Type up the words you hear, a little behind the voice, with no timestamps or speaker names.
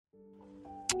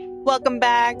Welcome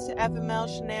back to FML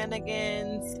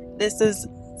Shenanigans. This is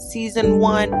season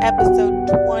 1, episode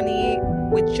 20,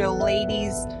 with your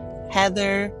ladies,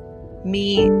 Heather,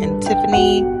 me, and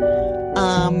Tiffany.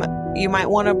 You might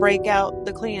want to break out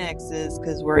the Kleenexes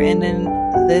because we're ending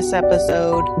this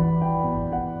episode.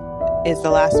 Is the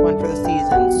last one for the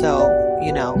season, so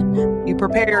you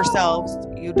prepare yourselves,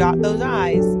 you dot those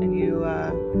I's, and you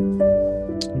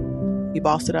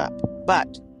boss it up.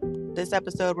 But this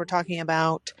episode, we're talking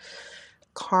about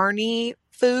carny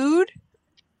food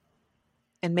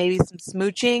and maybe some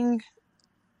smooching.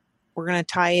 We're going to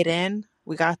tie it in.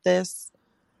 We got this.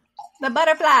 The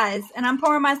butterflies. And I'm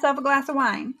pouring myself a glass of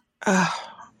wine. I'm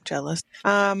jealous.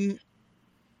 I'm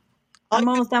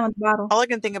almost done with the bottle. All I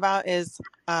can think about is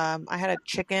I had a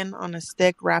chicken on a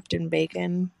stick wrapped in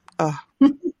bacon.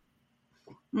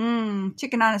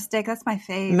 Chicken on a stick. That's my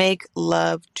fave. Make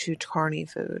love to carny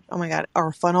food. Oh my God.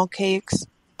 Or funnel cakes.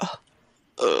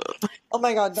 Oh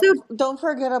my God. Don't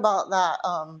forget about that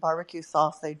barbecue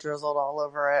sauce they drizzled all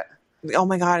over it. Oh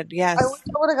my God. Yes. I wish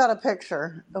I would have got a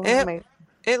picture. It was amazing.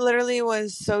 It literally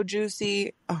was so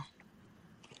juicy. Oh.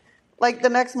 Like the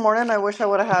next morning, I wish I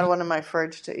would have had one in my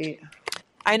fridge to eat.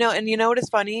 I know. And you know what is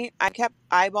funny? I kept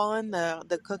eyeballing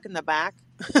the cook in the back.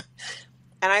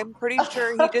 And I'm pretty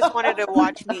sure he just wanted to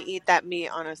watch me eat that meat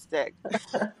on a stick.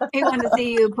 He wanted to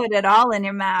see you put it all in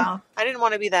your mouth. I didn't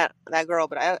want to be that girl,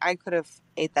 but I could have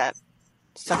ate that,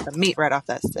 sucked the meat right off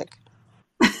that stick.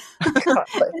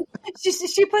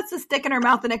 She puts the stick in her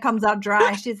mouth and it comes out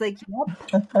dry. She's like, yep.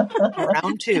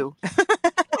 Round 2.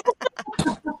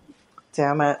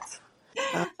 Damn it.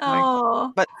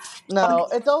 But no,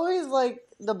 it's always like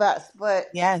the best. But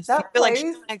yes, that place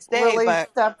like next day, really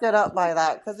stepped it up by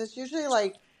that, because it's usually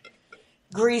like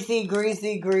greasy,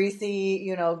 greasy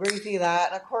that.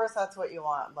 And of course, that's what you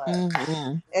want, but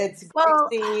it's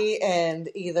greasy and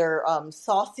either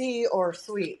saucy or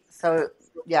sweet. So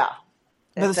yeah.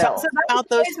 But something about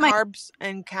those carbs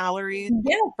and calories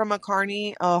from a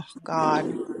carny. Oh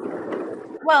God.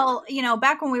 Well,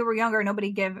 back when we were younger,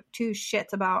 nobody gave two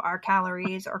shits about our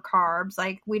calories or carbs.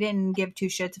 Like, we didn't give two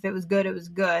shits. If it was good, it was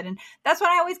good. And that's what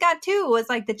I always got too, was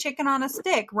like the chicken on a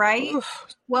stick, right?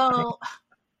 Well,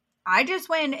 I just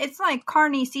went, it's like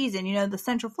carny season. The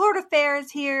Central Florida Fair is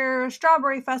here,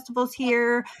 Strawberry Festival's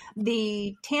here,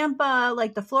 the Tampa,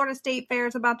 like the Florida State Fair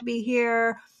is about to be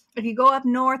here. If you go up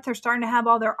north, they're starting to have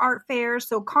all their art fairs.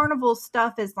 So Carnival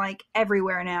stuff is like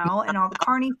everywhere now, and all the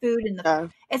carny food and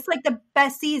it's like the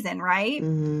best season, right?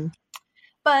 Mm-hmm.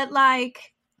 But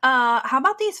like, how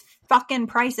about these fucking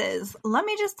prices? Let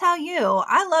me just tell you,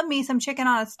 I love me some chicken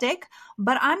on a stick,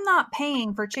 but I'm not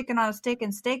paying for chicken on a stick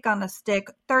and steak on a stick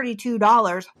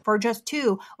 $32 for just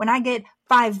 2 when I get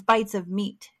 5 bites of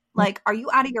meat. Like, are you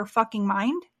out of your fucking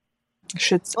mind? But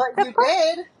you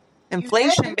did.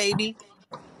 Inflation, you did. Baby.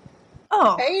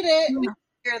 Oh, paid it.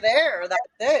 You're there. That's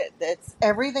it. That's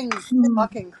everything's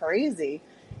fucking crazy.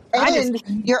 And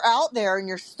you're out there and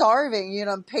you're starving.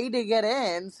 Paid to get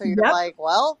in. So you're like,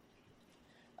 well,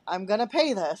 I'm gonna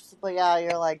pay this. But yeah,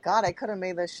 you're like, God, I could have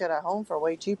made this shit at home for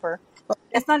way cheaper.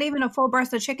 It's not even a full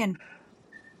breast of chicken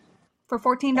for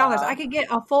 $14. I could get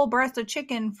a full breast of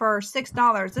chicken for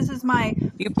 $6. This is my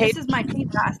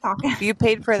cheap ass talking. You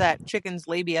paid for that chicken's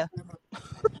labia.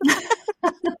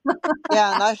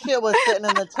 Yeah, and that shit was sitting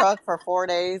in the truck for 4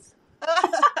 days.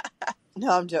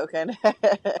 No, I'm joking.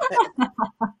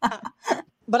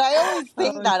 But I always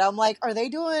think that. I'm like, are they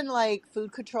doing like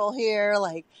food control here?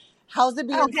 Like, how's it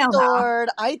being stored?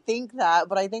 No. I think that,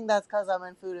 but I think that's because I'm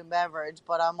in food and beverage.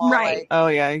 But I'm all like, oh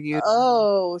yeah,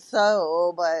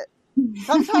 but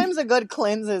sometimes a good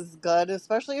cleanse is good,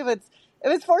 especially if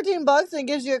it's $14 and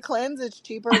gives you a cleanse. It's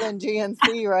cheaper than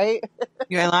GNC, right?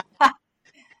 You ain't lying.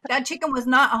 That chicken was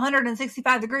not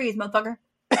 165 degrees, motherfucker.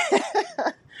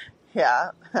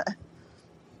 Yeah.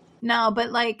 No,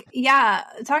 but like, yeah,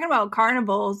 talking about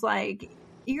carnivals, like,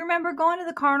 you remember going to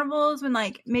the carnivals when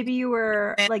like maybe you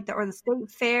were like the state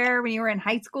fair when you were in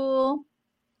high school?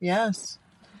 Yes.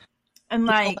 And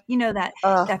like,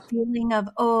 that feeling of,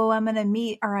 oh, I'm going to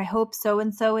meet, or I hope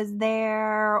so-and-so is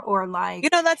there, or like.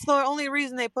 That's the only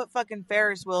reason they put fucking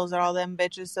Ferris wheels at all them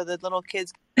bitches, so that little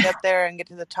kids can get up there and get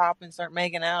to the top and start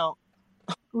making out.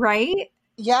 Right?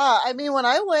 Yeah. I mean, when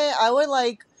I went, I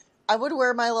would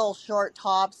wear my little short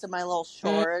tops and my little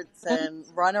shorts and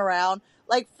run around.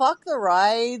 Like, fuck the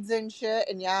rides and shit.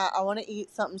 And yeah, I want to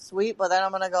eat something sweet, but then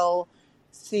I'm going to go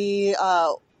see,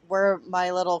 where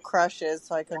my little crush is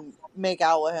so I can make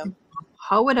out with him.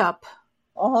 Hoe it up.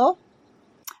 Uh-huh.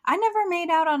 I never made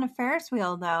out on a Ferris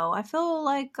wheel though. I feel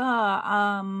like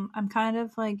I'm kind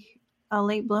of like a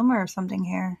late bloomer or something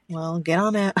here. Well, get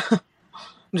on it. I'm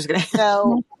just kidding.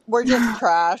 No, We're just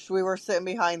trash. We were sitting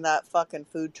behind that fucking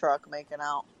food truck making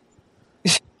out.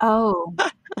 Oh.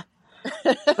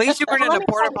 At least you weren't in a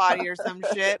porta potty or some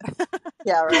shit.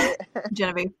 Yeah, right.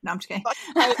 Genevieve. No, I'm just kidding.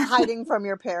 Hiding from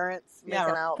your parents, making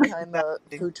out behind the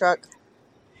food truck.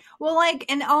 Well,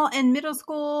 like in middle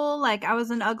school, like I was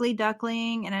an ugly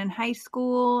duckling, and in high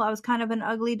school, I was kind of an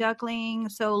ugly duckling.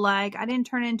 So like I didn't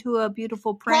turn into a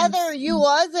beautiful prince. Heather, you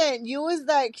wasn't. You was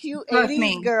that cute Trust 80s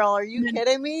me. girl. Are you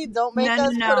kidding me? Don't make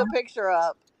us put a picture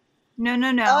up. No.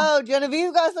 Oh,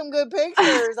 Genevieve got some good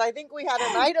pictures. I think we had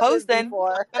a night of this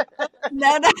before.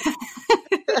 No.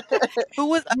 Who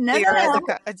was uglier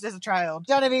as a child?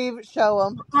 Genevieve, show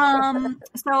them.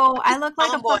 So I look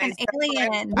like a fucking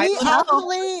alien. We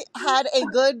actually had a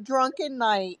good drunken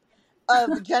night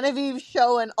of Genevieve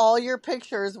showing all your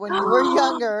pictures when you were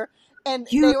younger. And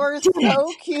they were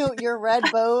so cute. Your red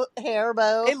hair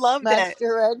bow. They loved matched it.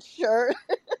 Your red shirt.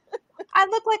 I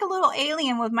look like a little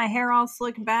alien with my hair all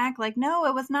slicked back. Like, no,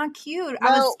 it was not cute.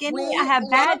 I was skinny. I had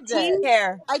bad teeth.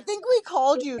 I think we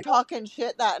called you talking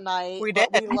shit that night. We did.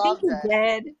 We loved it.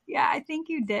 Did. Yeah, I think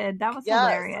you did. That was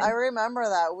hilarious. I remember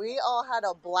that. We all had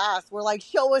a blast. We're like,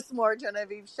 show us more,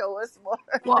 Genevieve. Show us more.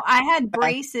 Well, I had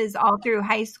braces all through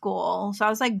high school. So I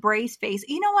was like brace face.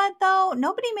 You know what, though?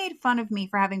 Nobody made fun of me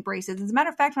for having braces. As a matter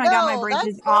of fact, when I got my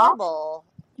braces off.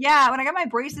 Yeah, when I got my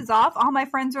braces off, all my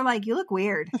friends were like, you look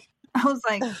weird. I was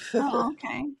like, oh,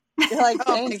 okay. You're like,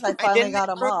 thanks, I finally got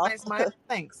them off.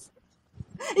 Thanks.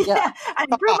 Yeah, I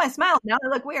improved my smile. Now they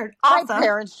look weird. Awesome. My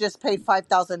parents just paid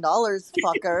 $5,000,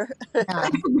 fucker.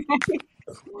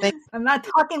 I'm not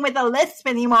talking with a lisp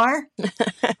anymore.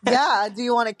 Yeah, do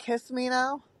you want to kiss me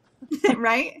now?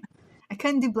 Right? I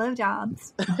couldn't do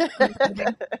blowjobs.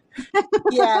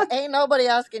 Yeah, ain't nobody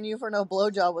asking you for no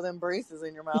blowjob with them braces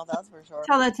in your mouth, that's for sure.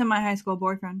 Tell that to my high school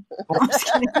boyfriend. I'm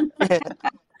just kidding.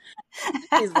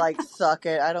 He's like, suck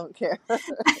it, I don't care.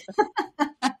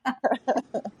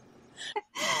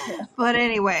 But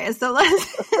anyway, so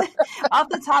let's off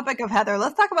the topic of Heather,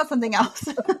 let's talk about something else.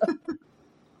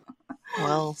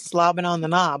 Well, slobbing on the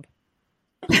knob.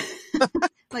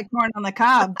 Like corn on the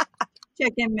cob.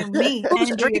 Check in with me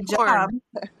and do your job.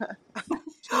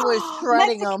 She was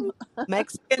shredding them.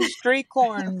 Mexican street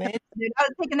corn, man. Dude, I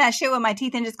was taking that shit with my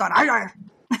teeth and just going, arr.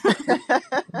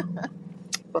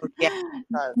 Yeah.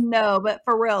 No, but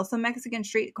for real, some Mexican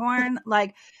street corn,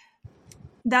 like,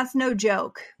 that's no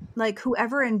joke. Like,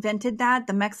 whoever invented that,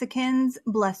 the Mexicans,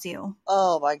 bless you.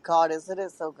 Oh my God, it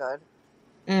is so good.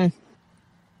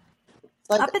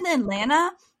 Like, up in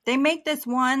Atlanta, they make this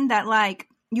one that, like,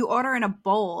 you order in a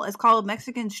bowl. It's called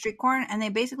Mexican street corn, and they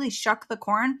basically shuck the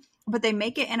corn, but they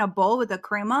make it in a bowl with a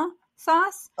crema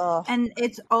sauce. And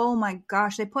it's, oh my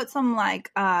gosh, they put some, like,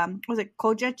 was it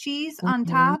koja cheese on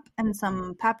top and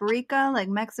some paprika, like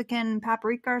Mexican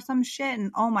paprika or some shit,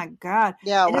 and oh my God.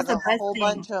 Yeah, it with is the a best whole thing.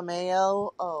 bunch of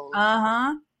mayo. Oh.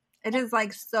 Uh-huh. It is,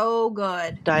 like, so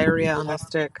good. Diarrhea on a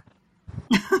stick.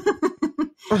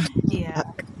 Yeah.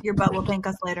 Your butt will thank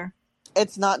us later.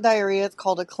 It's not diarrhea, it's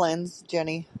called a cleanse,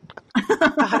 Jenny.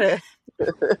 Got it.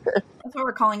 That's what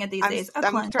we're calling it these days.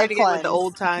 I'm trying to get with the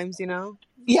old times, you know?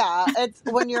 Yeah, it's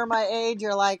when you're my age,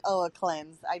 you're like, oh, a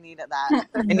cleanse. I needed that.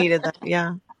 I needed that,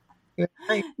 yeah.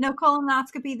 Right. No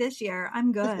colonoscopy this year.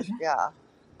 I'm good. Yeah.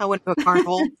 I went to a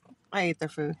carnival. I ate their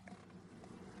food.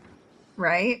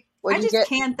 Right? I just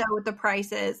can't, though, with the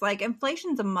prices. Like,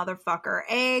 inflation's a motherfucker.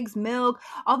 Eggs, milk.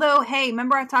 Although, hey,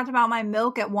 remember I talked about my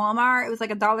milk at Walmart? It was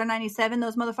like $1.97.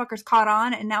 Those motherfuckers caught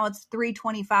on, and now it's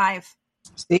 $3.25.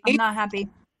 See? I'm not happy.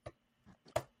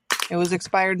 It was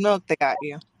expired milk they got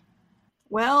you.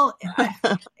 Well,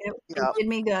 it did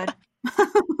me good.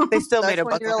 They still made a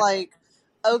buck. You're like,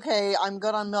 okay, I'm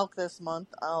good on milk this month.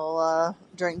 I'll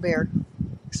drink beer.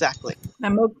 Exactly.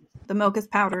 The milk is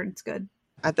powdered. It's good.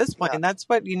 At this point, that's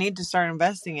what you need to start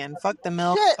investing in. Fuck the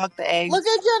milk, fuck the eggs. Look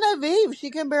at Genevieve. She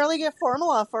can barely get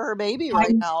formula for her baby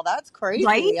right now. That's crazy.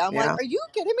 Right? I'm like, are you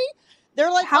kidding me?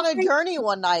 They're like on a journey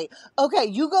one night. Okay,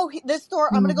 you go this store.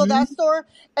 I'm going to go that store.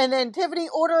 And then Tiffany,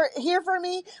 order here for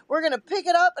me. We're going to pick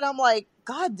it up. And I'm like,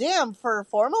 God damn, for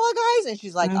formula, guys? And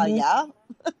she's like, yeah.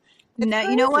 No,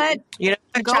 you know what? You know,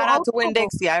 shout out to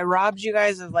Winn-Dixie. I robbed you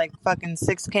guys of like fucking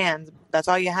 6 cans. That's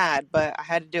all you had, but I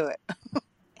had to do it.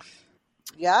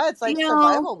 Yeah, it's like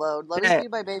survival mode. Let me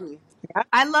feed my baby. Yeah.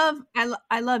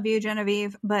 I love you,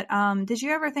 Genevieve. But did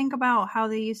you ever think about how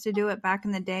they used to do it back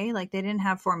in the day? Like, they didn't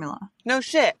have formula. No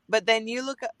shit. But then you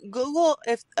look at Google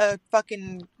if a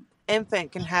fucking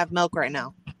infant can have milk right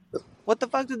now. What the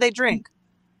fuck did they drink?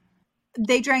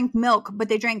 They drank milk, but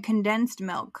they drank condensed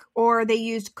milk, or they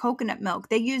used coconut milk.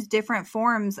 They used different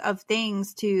forms of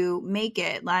things to make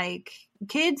it. Like,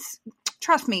 kids,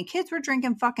 trust me, kids were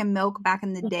drinking fucking milk back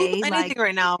in the day. Anything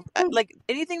right now, like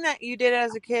anything that you did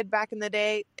as a kid back in the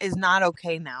day is not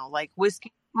okay now. Like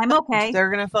whiskey, I'm okay. they're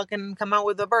gonna fucking come out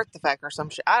with a birth defect or some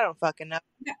shit. I don't fucking know.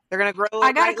 Yeah. They're gonna grow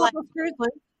I a got a right leg couple screws loose.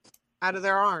 out of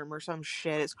their arm or some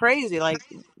shit. It's crazy. Like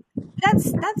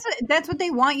That's what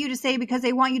they want you to say because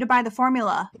they want you to buy the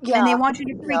formula. Yeah. And they want you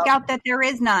to freak out that there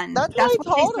is none. That's what what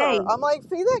I told they say. her. I'm like,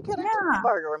 feed that kid a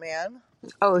cheeseburger, man.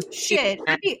 oh Shit.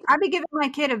 I'd be giving my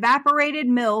kid evaporated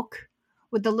milk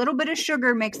with a little bit of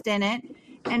sugar mixed in it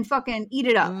and fucking eat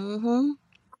it up. Mm-hmm.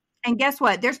 And guess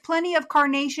what? There's plenty of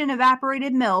Carnation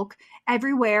evaporated milk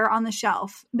everywhere on the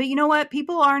shelf. But you know what?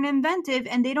 People aren't inventive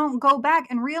and they don't go back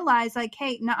and realize, like,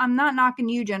 hey, no, I'm not knocking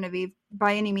you, Genevieve,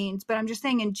 by any means, but I'm just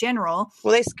saying in general.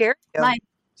 Well, they scare you. Like,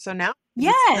 so now,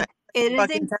 yes, it is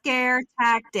a scare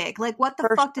tactic. Like, what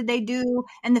the fuck did they do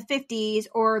in the 50s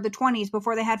or the 20s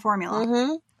before they had formula?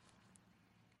 Mm-hmm.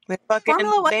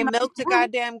 They milked a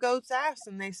goddamn goat's ass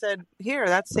and they said, here,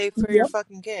 that's safe for your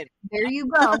fucking kid. There you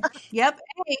go. Yep.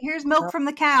 Hey, here's milk from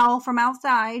the cow from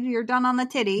outside. You're done on the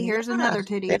titty. Here's another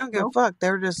titty. They don't give a fuck. They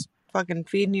were just fucking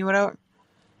feeding you without.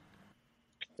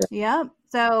 Yep.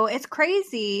 So it's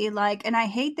crazy. Like, and I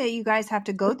hate that you guys have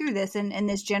to go through this in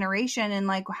this generation and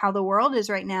like how the world is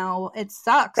right now. It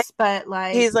sucks, but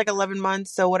like. He's like 11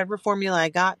 months. So whatever formula I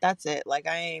got, that's it. Like,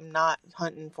 I am not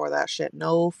hunting for that shit.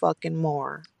 No fucking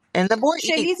more. And the boy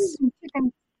eats.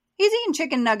 He's eating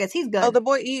chicken nuggets. He's good. Oh, the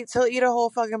boy eats. He'll eat a whole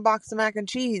fucking box of mac and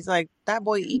cheese. Like, that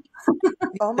boy eats.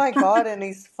 Oh my God. And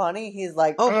he's funny. He's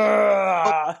like,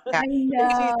 yeah.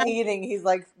 She's eating. He's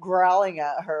like growling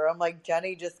at her. I'm like,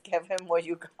 Jenny, just give him what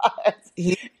you got.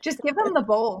 Just give him the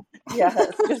bowl.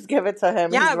 Yes, just give it to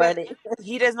him. He's ready.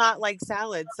 He does not like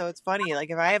salad. So it's funny. Like,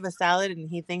 if I have a salad and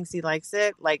he thinks he likes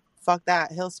it, like, fuck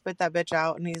that. He'll spit that bitch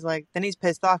out. And he's like, then he's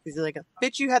pissed off. He's like,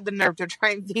 bitch, you had the nerve to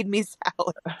try and feed me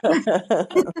salad.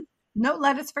 No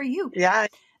lettuce for you. Yeah.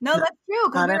 No, that's true.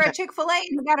 Because we were at Chick-fil-A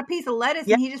and he got a piece of lettuce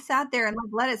and he just sat there and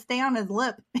like let it stay on his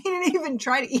lip. He didn't even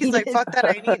try to eat it. He's like, fuck that, I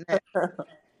ain't eating it.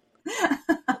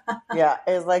 Yeah,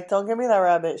 it's like, don't give me that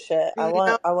rabbit shit. I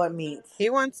want meat. He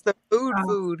wants the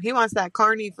food. He wants that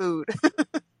carny food.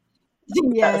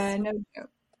 Yeah, no joke.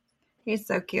 He's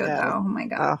so cute though. Oh my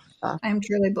God. I'm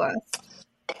truly blessed.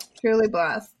 Truly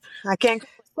blessed. I can't.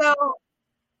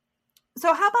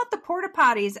 So how about the porta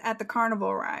potties at the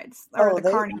carnival rides or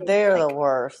the carnival? They're the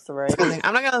worst, right?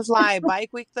 I'm not gonna lie. Bike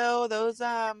week though, those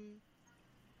some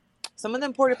of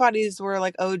them porta potties were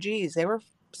like OGs. They were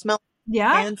smelling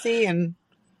fancy, and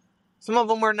some of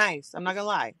them were nice. I'm not gonna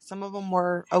lie. Some of them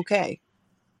were okay.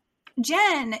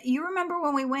 Jen, you remember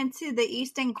when we went to the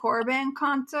Easton Corbin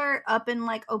concert up in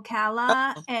like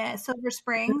Ocala at Silver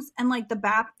Springs, and like the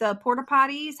porta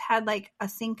potties had like a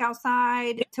sink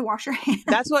outside to wash your hands?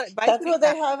 That's what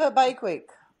they have at Bike Week.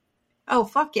 Oh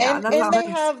fuck yeah! And they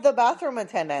have the bathroom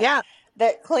attendant. Yeah.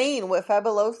 That clean with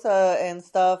Fabulosa and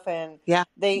stuff, and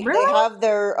they have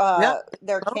their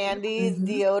candies,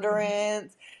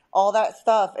 deodorants, all that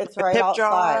stuff. It's right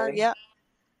outside. Yeah.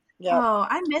 Yep. Oh,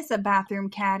 I miss a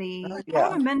bathroom caddy. I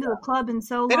haven't been to the club in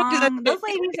so long. Those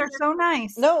ladies are so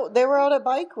nice. No, they were out at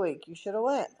Bike Week. You should have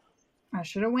went. I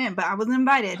should have went, but I wasn't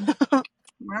invited.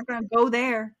 We're not going to go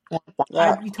there.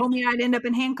 Yeah. You told me I'd end up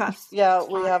in handcuffs. Yeah,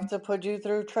 we have to put you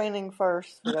through training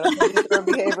first. We got to put you through a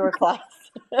behavior class.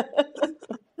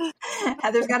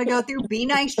 Heather's got to go through be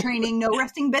nice training, no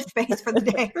resting bitch face for the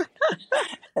day.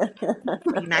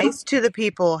 Be nice to the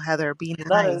people, Heather. Be nice.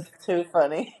 That is too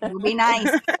funny. You be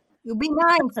nice. You be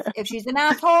nice. If she's an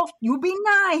asshole, you be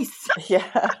nice.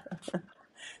 Yeah.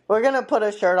 We're going to put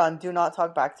a shirt on, do not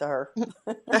talk back to her.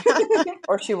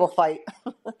 Or she will fight.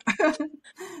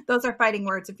 Those are fighting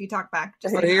words if you talk back.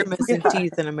 Just like you're missing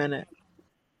teeth in a minute.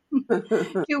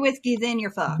 2 whiskeys in, you're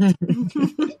fucked.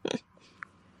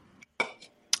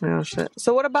 Oh shit.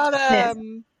 So what about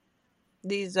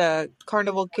these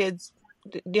carnival kids?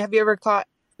 Have you ever caught,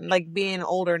 like being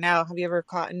older now, have you ever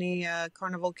caught any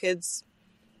carnival kids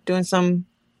doing some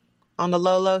on the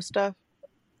low stuff?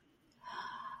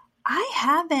 I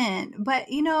haven't, but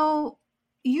you know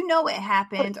it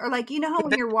happens. Or like, you know how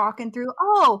when you're walking through,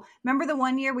 remember the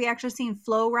one year we actually seen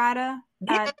Flo Rida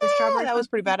at the Strawberry? That was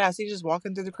pretty badass. He's just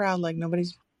walking through the crowd like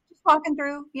nobody's just walking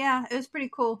through. Yeah, it was pretty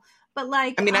cool. But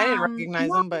like, I mean, I didn't recognize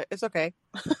him, but it's okay.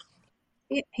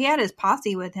 He had his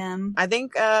posse with him. I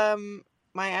think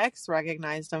my ex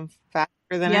recognized him faster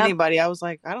than anybody. I was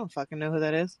like, I don't fucking know who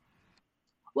that is.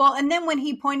 Well, and then when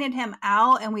he pointed him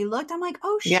out and we looked, I'm like,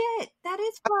 oh shit, that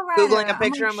is Flo Rida. Googling a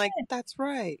picture, I'm like, that's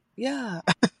right. Yeah.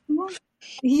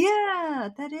 Yeah,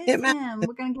 that is him.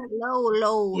 We're gonna get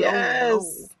low.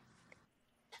 Yes.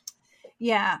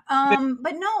 Yeah.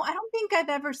 But no, I don't think I've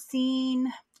ever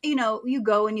seen, you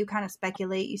go and you kind of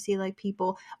speculate, you see like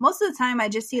people. Most of the time I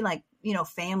just see like,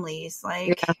 families. Like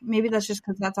Yeah. maybe that's just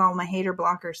because that's all my hater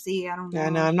blockers see. I don't Yeah,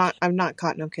 no, know. I'm not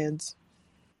caught no kids.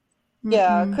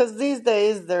 Yeah, Mm-mm. because these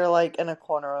days they're like in a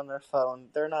corner on their phone.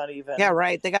 They're not Yeah, even.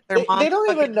 right. They got their They mom's don't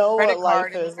fucking even know what credit life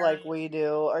card in is there. like we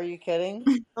do. Are you kidding?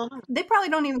 Oh, no. They probably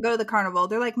don't even go to the carnival.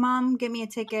 They're like, Mom, get me a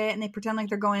ticket. And they pretend like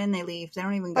they're going in, they leave. They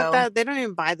don't even Fuck go. that. They don't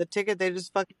even buy the ticket. They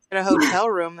just fucking get a hotel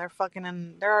room. They're fucking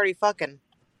in. They're already fucking.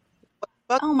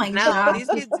 Fuck Oh my now. God. These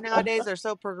kids nowadays are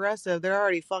so progressive. They're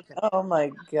already fucking. Oh my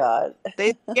god.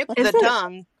 They skipped Is the it?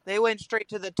 tongue. They went straight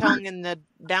to the tongue and the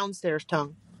downstairs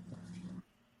tongue.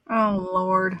 Oh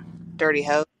Lord. Dirty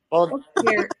hoe. Well, It's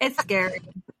scary. It's scary.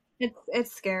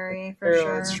 It's scary for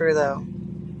True. It's sure. true though.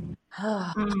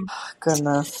 Mm.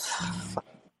 goodness.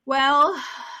 Well,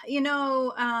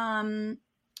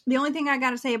 the only thing I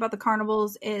got to say about the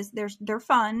carnivals is they're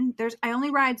fun. I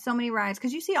only ride so many rides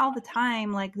because you see all the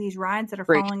time like these rides that are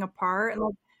Freak. falling apart. And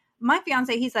like my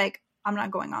fiance, he's like, I'm not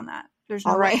going on that. There's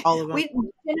All no right, way. all of them.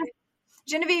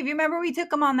 Genevieve, you remember we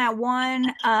took him on that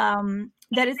one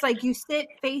that it's like you sit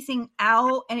facing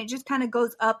out and it just kind of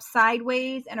goes up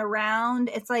sideways and around.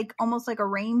 It's like almost like a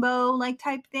rainbow like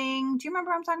type thing. Do you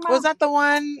remember what I'm talking Was about? that the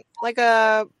one like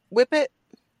a whip it,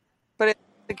 but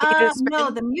can you just No,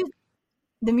 spin?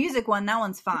 the music one, that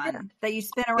one's Yeah. fun. That you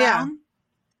spin Yeah. around.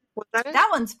 Was that it? That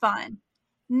one's fun.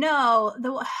 No,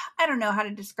 I don't know how to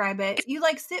describe it. You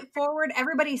like sit forward,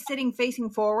 everybody's sitting facing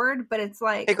forward, but it's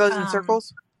like It goes in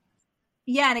circles.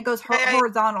 yeah, and it goes Yeah.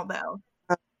 horizontal though.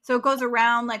 So it goes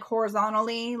around like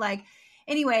horizontally. Like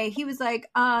anyway, he was like,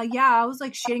 yeah, I was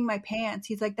like shitting my pants.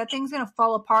 He's like, that thing's gonna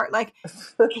fall apart. Like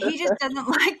he just doesn't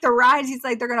like the rides. He's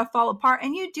like, they're gonna fall apart.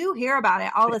 And you do hear about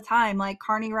it all the time, like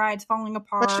carny rides falling But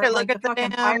apart, shit, look like the at the fucking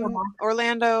damn fireball.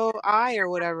 Orlando Eye or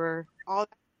whatever. All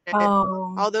that shit.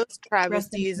 Oh, All those rest in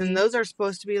travesties, and peace. those are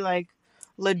supposed to be like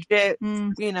legit,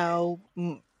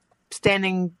 Mm.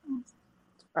 standing,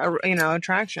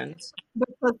 attractions.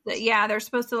 They're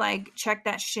supposed to like check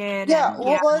that shit. Yeah, And what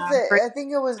yeah, was it? I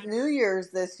think it was New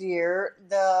Year's this year.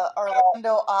 The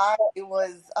Orlando Eye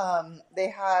was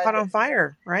they Caught had on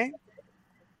fire, right?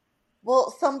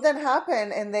 well something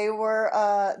happened and they were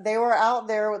out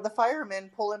there with the firemen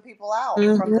pulling people out from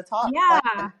Mm-hmm. the top.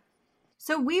 yeah.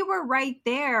 So we were right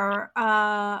there.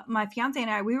 My fiance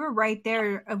and I, we were right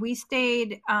there. We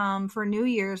stayed for New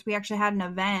Year's. We actually had an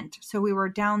event. So we were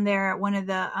down there at one of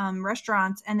the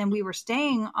restaurants and then we were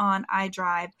staying on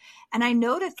iDrive. And I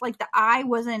noticed like the eye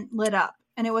wasn't lit up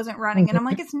and it wasn't running. And I'm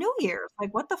like, it's New Year's.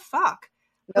 Like, what the fuck?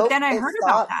 But Nope, then I it heard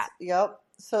about stopped. that. Yep.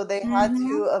 So they had Mm-hmm.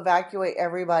 to evacuate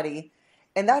everybody.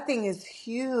 And that thing is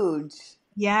huge.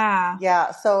 Yeah. Yeah.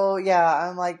 So yeah,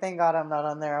 I'm like, thank God I'm not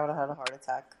on there. I would have had a heart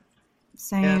attack.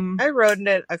 Same. Yeah. I rode in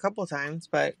it a couple times,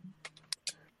 but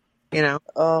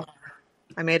Oh,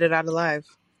 I made it out alive.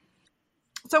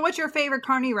 So what's your favorite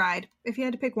carny ride? If you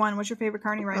had to pick one, what's your favorite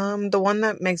carny ride? The one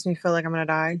that makes me feel like I'm gonna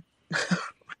die.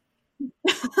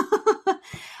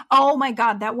 Oh my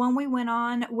God, that one we went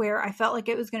on where I felt like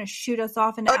it was going to shoot us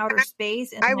off into outer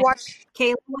space. And I then watched.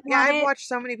 Kayla went Yeah, on I've it. watched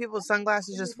so many people's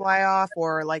sunglasses just fly off,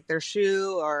 or like their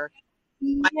shoe, or.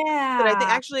 Yeah. But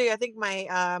I think my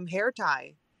hair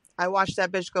tie. I watched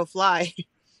that bitch go fly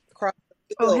across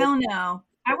the Oh, field. hell no.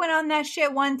 I went on that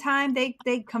shit one time. They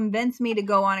convinced me to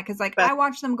go on it because like I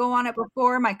watched them go on it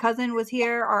before. My cousin was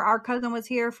here, or our cousin was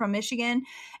here from Michigan,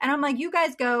 and I'm like, "You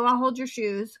guys go. I'll hold your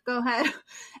shoes. Go ahead."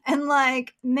 And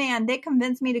like, man, they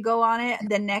convinced me to go on it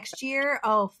the next year.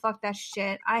 Oh fuck that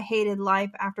shit! I hated life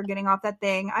after getting off that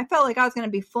thing. I felt like I was gonna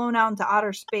be flown out into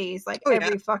outer space like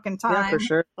every fucking time. Yeah, for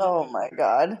sure. oh my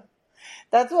God.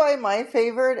 That's why my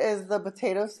favorite is the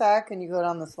potato sack and you go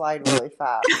down the slide really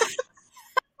fast.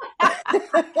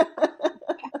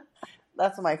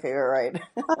 That's my favorite ride.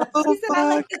 Oh, She said,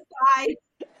 "I like the side."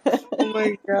 Oh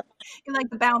my God. You like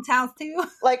the bounce house too?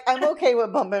 Like I'm okay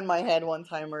with bumping my head one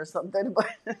time or something,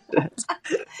 but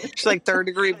It's like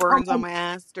 3rd-degree burns on my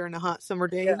ass during a hot summer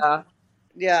day.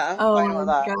 yeah, I'm fine with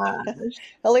that. Gosh.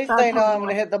 At least That's I know I'm hilarious.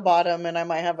 gonna hit the bottom and I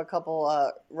might have a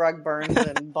couple rug burns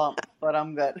and bumps, but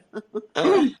I'm good.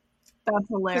 That's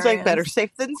hilarious. It's like better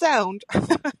safe than sound.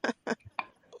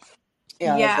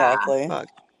 Yeah, Yeah. exactly. Fuck.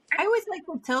 I always like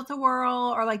the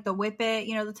tilt-a-whirl or like the whip it.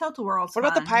 The tilt-a-whirl's What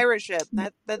about the fun. pirate ship?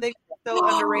 That thing's so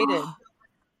underrated.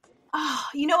 Oh,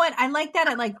 you know what? I like that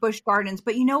at like Busch Gardens,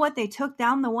 but you know what? They took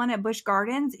down the one at Busch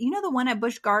Gardens. The one at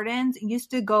Busch Gardens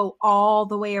used to go all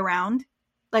the way around,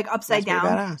 like upside That's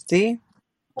pretty down. badass. See?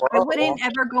 I wouldn't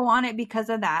ever go on it because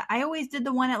of that. I always did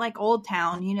the one at like Old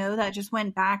Town, that just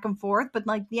went back and forth. But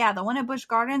like, yeah, the one at Busch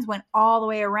Gardens went all the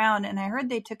way around, and I heard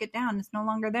they took it down. It's no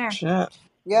longer there. Shit.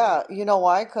 Yeah, you know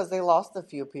why? Because they lost a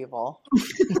few people.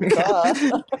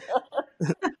 Duh.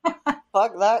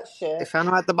 Fuck that shit. They found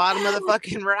them at the bottom of the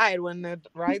fucking ride when the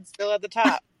ride's still at the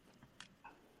top.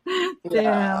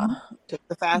 Damn. Took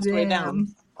the fast way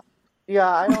down. Yeah,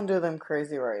 I don't do them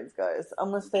crazy rides, guys. I'm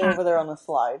gonna stay over there on the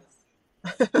slide.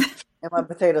 And my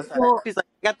potato sack. Well, she's like,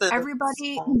 got the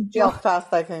everybody see how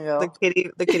fast I can go. The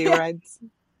kitty rides.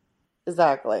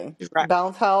 Exactly.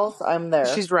 Bounce house, I'm there.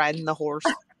 She's riding the horse.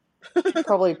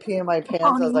 Probably peeing my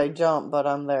pants as I jump, but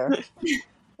I'm there.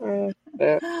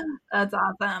 That's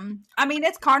awesome. I mean,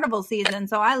 it's carnival season,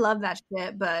 so I love that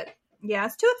shit. But yeah,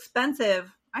 it's too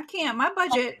expensive. I can't. My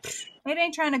budget, it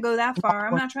ain't trying to go that far.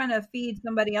 I'm not trying to feed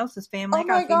somebody else's family. Oh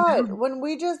my God. When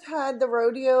we just had the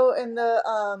rodeo and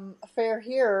the fair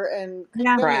here in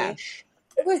Crash.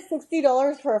 It was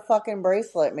 $60 for a fucking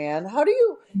bracelet, man. How do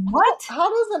you... What? How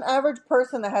does an average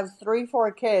person that has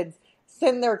 3-4 kids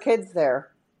send their kids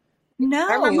there? No.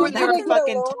 I remember when they were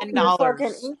fucking $10. Fucking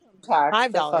income tax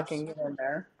 $5 to fucking get in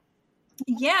there.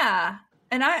 Yeah.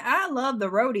 And I love the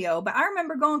rodeo, but I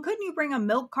remember going, couldn't you bring a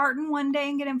milk carton one day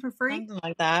and get in for free? Something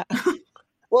like that.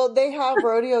 Well, they have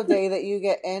rodeo day that you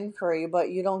get in free, but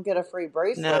you don't get a free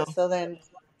bracelet. No. So then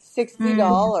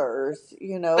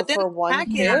 $60, for one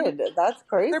kid. That's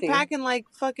crazy. They're packing like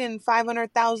fucking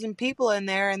 500,000 people in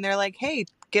there, and they're like, hey,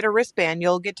 get a wristband.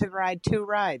 You'll get to ride 2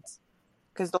 rides.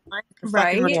 Because the lines are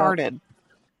fucking retarded.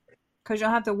 Because you'll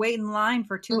have to wait in line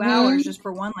for 2 hours just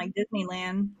for one, like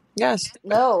Disneyland. Yes.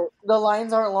 No, the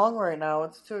lines aren't long right now.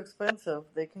 It's too expensive.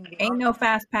 They can ain't no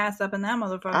fast pass up in that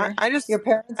motherfucker. Your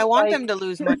parents. I want them to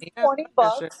lose money.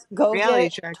 $20. Go Reality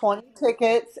get check. 20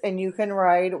 tickets, and you can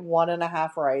ride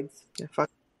 1.5 rides. Yeah, fuck.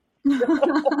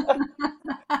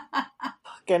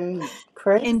 Fucking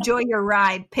crazy. Enjoy your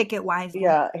ride. Pick it wisely.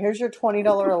 Yeah, here's your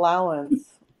 $20 allowance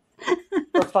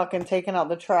for fucking taking out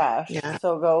the trash. Yeah.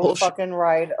 So go fucking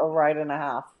ride a ride and a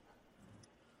half.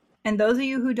 And those of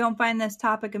you who don't find this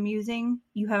topic amusing,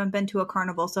 you haven't been to a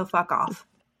carnival, so fuck off.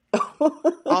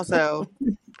 Also,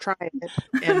 try it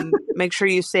and make sure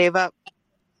you save up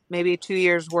maybe 2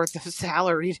 years worth of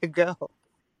salary to go.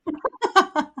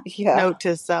 Yeah. Note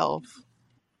to self.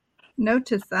 Note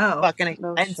to self. Fucking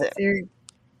expensive.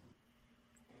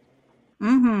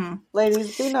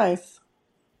 Ladies, be nice.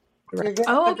 Right. You're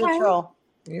getting under control.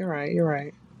 You're right. You're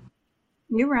right.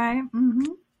 You're right.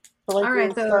 I feel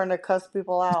like you're starting to cuss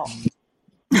people out.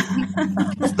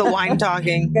 It's the wine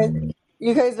talking.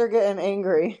 You guys are getting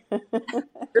angry.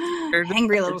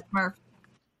 Angry little Smurf.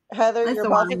 Heather, you're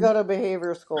about to go to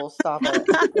behavior school. Stop it.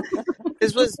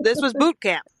 This was boot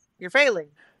camp. You're failing.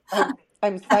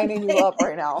 I'm signing you up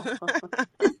right now.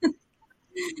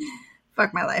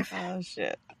 Fuck my life. Oh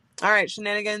shit. All right,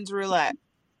 shenanigans roulette.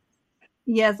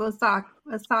 Yes, let's talk.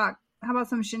 How about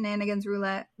some shenanigans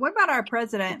roulette? What about our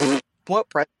president? What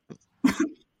president?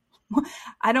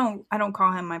 I don't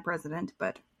call him my president,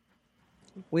 but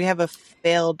we have a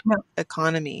failed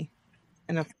economy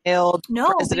and a failed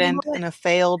president and a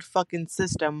failed fucking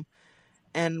system,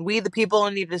 and we the people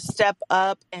need to step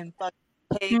up and fucking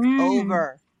take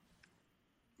over.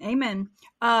 Amen.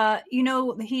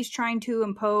 He's trying to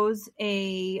impose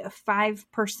a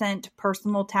 5%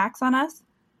 personal tax on us.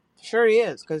 Sure he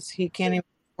is, because he can't even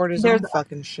afford his own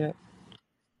fucking shit.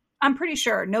 I'm pretty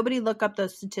sure. Nobody look up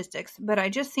those statistics, but I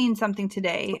just seen something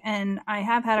today, and I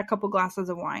have had a couple glasses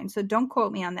of wine, so don't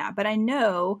quote me on that. But I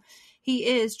know he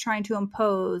is trying to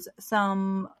impose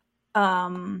some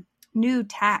new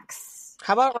tax.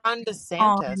 How about Ron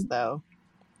DeSantis, though?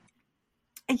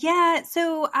 Yeah,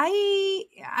 so I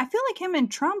feel like him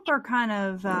and Trump are kind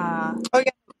of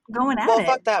going at it. Well,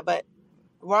 fuck that, but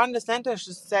Ron DeSantis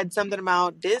just said something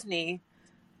about Disney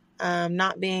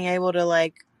not being able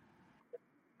to,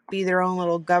 be their own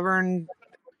little governed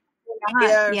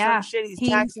or some shit. He's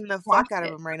taxing the fuck out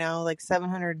of them right now, like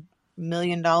 $700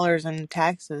 million in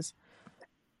taxes.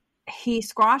 He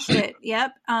squashed it.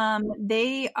 Yep.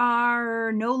 They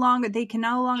can no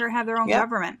longer have their own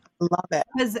government. Love it.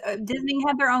 Because Disney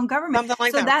had their own government.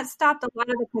 Something like that stopped a lot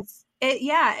of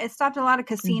it stopped a lot of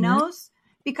casinos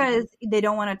because they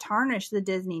don't want to tarnish the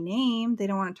Disney name. They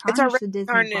don't want to tarnish the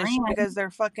Disney brand. Because they're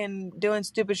fucking doing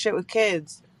stupid shit with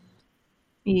kids.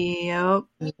 Yep.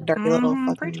 Dirty little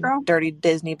fucking dirty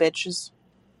Disney bitches.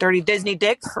 Dirty Disney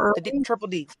dicks. The triple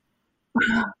D.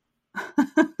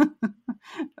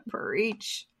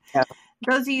 Preach. Yeah.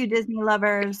 Those of you Disney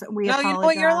lovers, we apologize. You know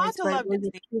what? You're allowed to love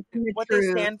Disney. What they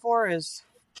stand for is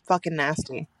fucking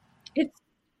nasty. It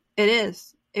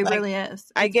is. It like, really is.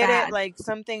 It's I get bad. it. Like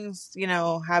some things,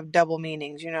 have double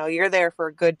meanings. You're there for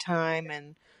a good time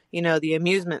and, the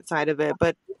amusement side of it.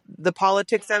 But the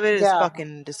politics of it is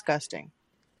fucking disgusting.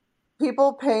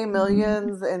 People pay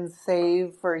millions and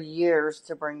save for years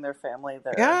to bring their family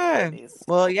there. Yeah. Ladies.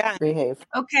 Well, yeah. Behave.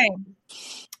 Okay.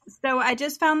 So I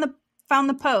just found the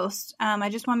post. I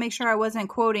just want to make sure I wasn't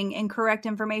quoting incorrect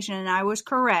information, and I was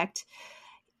correct.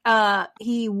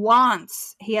 He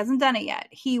hasn't done it yet.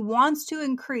 He wants to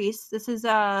increase. This is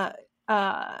Joe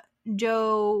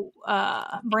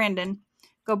Brandon.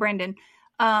 Go Brandon.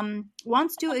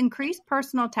 Wants to increase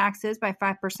personal taxes by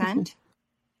 5%.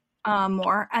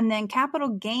 More, and then capital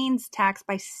gains tax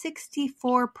by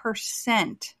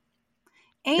 64%,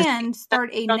 and start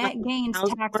a net gains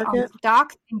tax on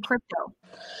stocks and crypto.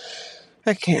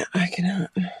 I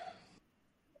cannot.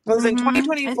 Listen,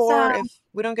 2024, if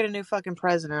we don't get a new fucking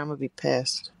president, I'm gonna be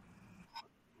pissed.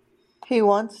 He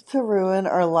wants to ruin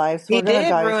our lives. He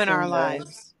did ruin our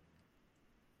lives.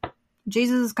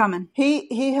 Jesus is coming.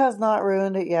 He has not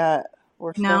ruined it yet.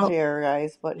 We're still here,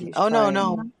 guys, but he's trying.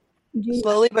 No.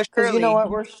 Slowly but surely. Because you know what?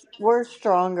 We're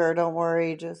stronger. Don't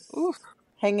worry. Just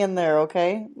hang in there,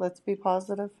 okay? Let's be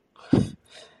positive.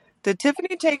 Did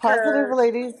Tiffany take her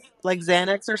ladies like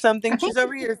Xanax or something? She's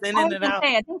over here thinning it out.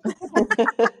 I think she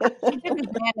took a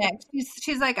Xanax.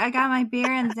 She's like, I got my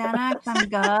beer and Xanax. I'm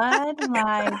good.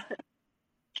 Like,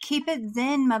 keep it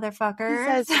zen, motherfuckers. He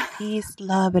says peace,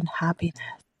 love, and happiness.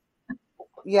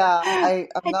 Yeah,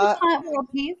 I'm not.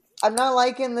 I'm not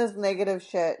liking this negative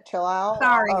shit. Chill out.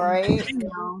 Sorry. All right.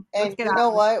 And you know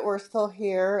what? It. We're still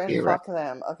here, and fuck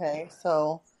them. Okay,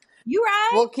 so you right.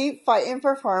 We'll keep fighting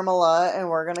for Pharmala, and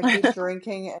we're gonna keep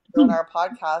drinking and doing our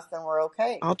podcast, and we're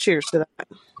okay. I'll cheers to that.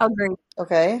 Agree.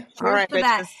 Okay. Cheers to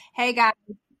that. Hey guys,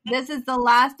 this is the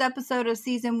last episode of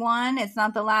season 1. It's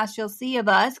not the last you'll see of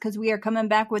us because we are coming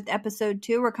back with episode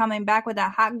 2. We're coming back with a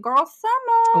hot girl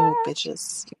summer. Oh,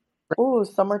 bitches. Oh,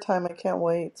 summertime. I can't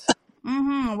wait.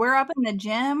 We're up in the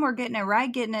gym. We're getting it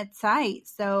right, getting it tight.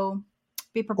 So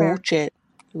be prepared. Oh, shit.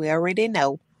 We already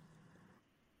know.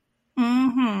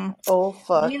 Oh,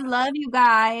 fuck. We love you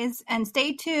guys. And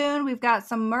stay tuned. We've got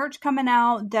some merch coming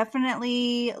out.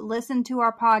 Definitely listen to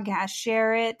our podcast.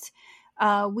 Share it.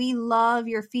 We love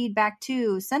your feedback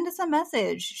too. Send us a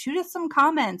message. Shoot us some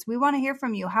comments. We want to hear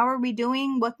from you. How are we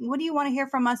doing? What do you want to hear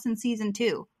from us in season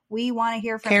 2? We want to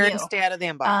hear from Karen, you. stay out of the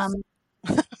inbox.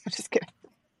 Just kidding.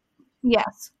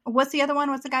 Yes. What's the other one?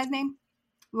 What's the guy's name?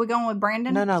 We're going with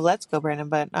Brandon? No, let's go, Brandon.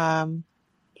 But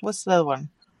what's the other one?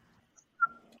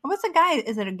 What's the guy?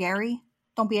 Is it a Gary?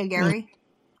 Don't be a Gary.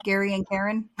 Gary and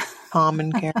Karen. Tom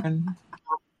and Karen.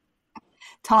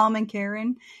 Tom and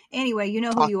Karen. Anyway, you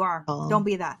know who you are. Don't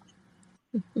be that.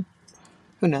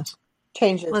 Who knows?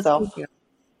 Change yourself.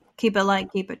 Keep it light.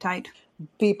 Keep it tight.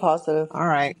 Be positive. All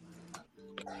right.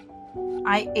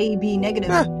 IAB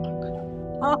negative.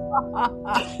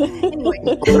 Anyway.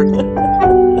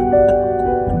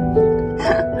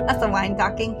 That's a wine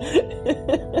talking.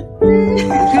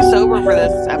 I'm too sober for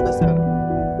this episode,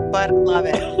 but I love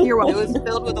it. You're welcome. It was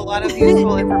filled with a lot of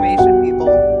useful information, people.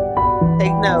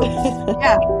 Take notes.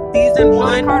 Yeah. Season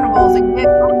 1. Carnivals and get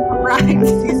rides.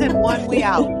 Season 1, we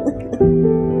out.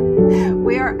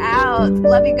 We are out.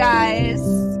 Love you guys.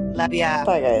 Love ya.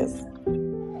 Bye, guys.